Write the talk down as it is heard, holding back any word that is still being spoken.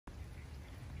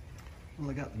Well,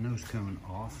 I got the nose coming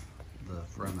off the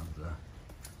front of the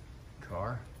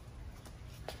car.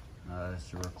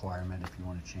 It's a requirement if you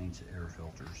want to change the air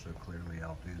filter, so clearly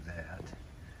I'll do that.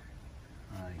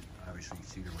 I obviously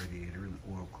see the radiator and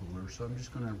the oil cooler, so I'm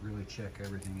just going to really check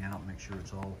everything out, make sure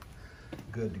it's all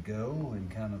good to go, and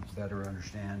kind of better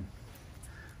understand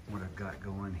what I've got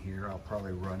going here. I'll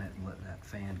probably run it and let that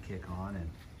fan kick on, and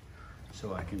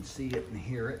so I can see it and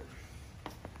hear it.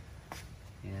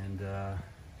 And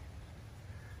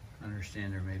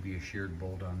understand there may be a sheared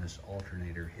bolt on this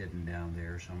alternator hidden down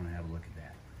there, so I'm going to have a look at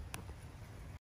that.